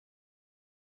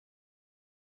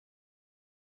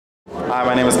Hi,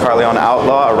 my name is Carleon,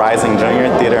 Outlaw, a rising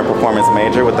junior theater and performance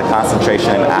major with a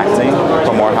concentration in acting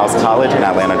from Morehouse College in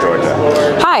Atlanta, Georgia.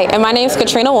 Hi, and my name is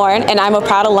Katrina and I'm a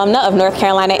proud alumna of North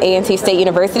Carolina A&T State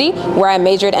University, where I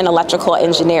majored in electrical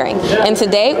engineering. And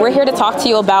today we're here to talk to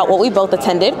you about what we both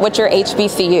attended, which are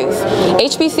HBCUs.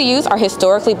 HBCUs are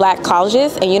historically black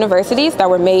colleges and universities that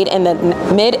were made in the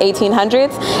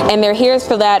mid-1800s, and they're here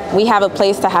so that we have a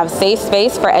place to have safe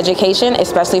space for education,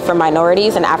 especially for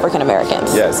minorities and African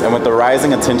Americans. Yes, and with the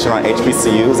rising attention on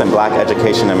HBCUs and black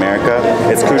education in America,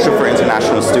 it's crucial for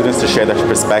international students to share their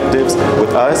perspectives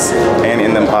with us and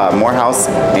in the Morehouse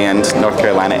and North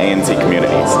Carolina A&T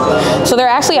communities. So there are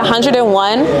actually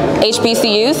 101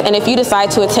 HBCUs, and if you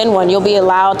decide to attend one, you'll be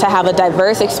allowed to have a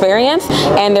diverse experience.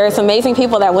 And there's amazing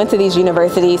people that went to these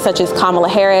universities, such as Kamala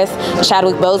Harris,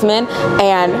 Chadwick Boseman,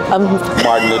 and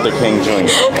Martin Luther King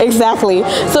Jr. Exactly.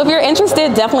 So if you're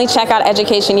interested, definitely check out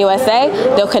Education USA.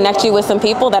 They'll connect you with some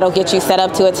people that'll get you set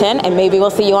up to attend, and maybe we'll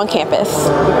see you on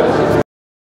campus.